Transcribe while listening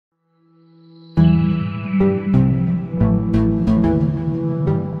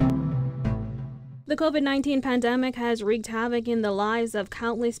COVID-19 pandemic has wreaked havoc in the lives of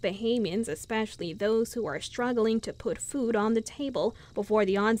countless Bahamians, especially those who are struggling to put food on the table before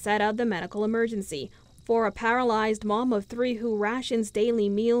the onset of the medical emergency. For a paralyzed mom of 3 who rations daily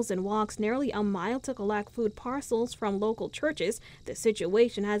meals and walks nearly a mile to collect food parcels from local churches, the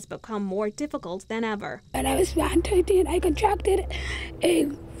situation has become more difficult than ever. When I was 13, I contracted a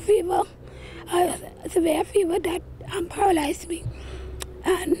fever, a severe fever that paralyzed me,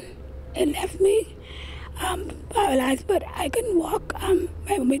 and it left me paralyzed, but I couldn't walk.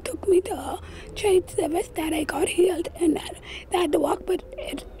 My mommy took me to a trade service that I got healed, and that I had to walk, but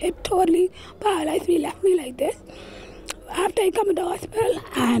it totally paralyzed me, left me like this. After I come to the hospital,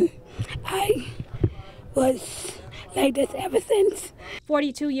 and I was like this ever since.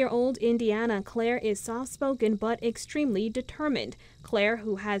 42-year-old Indiana Claire is soft-spoken but extremely determined. Claire,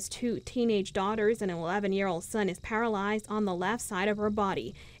 who has 2 teenage daughters and an 11-year-old son, is paralyzed on the left side of her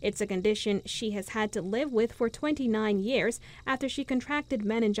body. It's a condition she has had to live with for 29 years after she contracted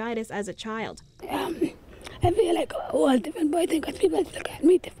meningitis as a child. I feel like a whole different boy because people look at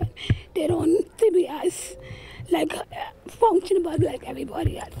me different. They don't see me as like functional like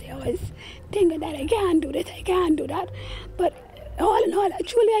everybody else. They always think that I can't do this, I can't do that. But all in all,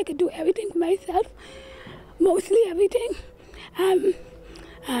 actually I could do everything for myself, mostly everything. And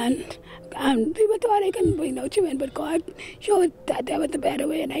people thought I couldn't bring no children, but God showed that there was a better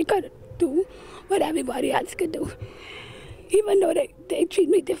way, and I could do what everybody else could do. Even though they treat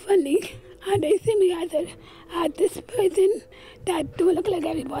me differently, and they see me as this person that don't look like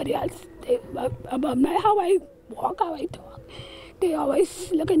everybody else. About how I walk, how I talk, they always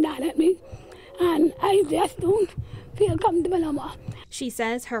looking down at me, and I just don't feel comfortable no more. She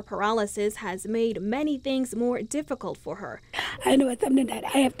says her paralysis has made many things more difficult for her. I know it's something that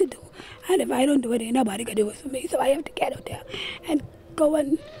I have to do, and if I don't do it, ain't nobody can do it for me, so I have to get out there and go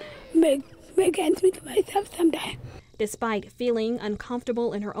and make ends meet for myself sometime. Despite feeling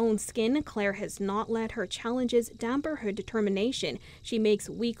uncomfortable in her own skin, Claire has not let her challenges damper her determination. She makes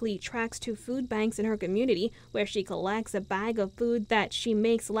weekly treks to food banks in her community, where she collects a bag of food that she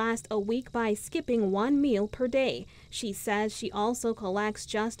makes last a week by skipping 1 meal per day. She says she also collects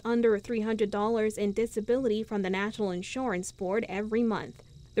just under $300 in disability from the National Insurance Board every month.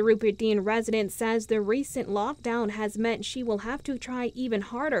 The Rupert Dean resident says the recent lockdown has meant she will have to try even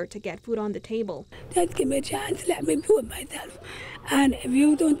harder to get food on the table. Just give me a chance, let me do it myself. And if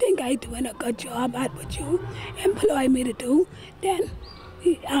you don't think I'm doing a good job at what you employ me to do, then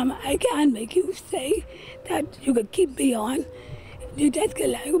I can't make you say that you could keep me on. You just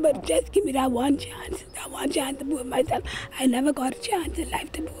can like, but just give me that one chance to do it myself. I never got a chance in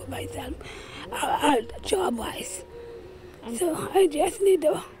life to do it myself, job-wise. So I just need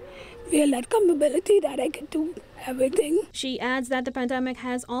to feel that comfortability that I can do everything. She adds that the pandemic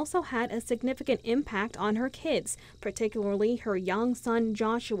has also had a significant impact on her kids, particularly her young son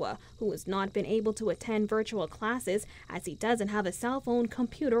Joshua, who has not been able to attend virtual classes as he doesn't have a cell phone,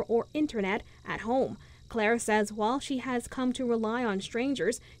 computer, or internet at home. Claire says while she has come to rely on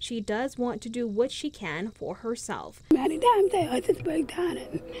strangers, she does want to do what she can for herself. Many times I also break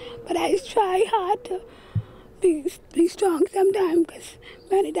down, but I try hard to be strong sometimes, because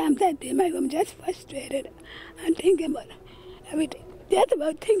many times I feel like I'm just frustrated and thinking about everything. Just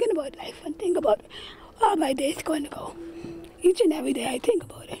about thinking about life and think about how my day's going to go. Each and every day I think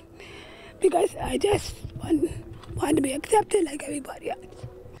about it, because I just want to be accepted like everybody else.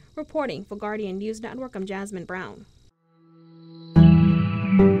 Reporting for Guardian News Network, I'm Jasmine Brown.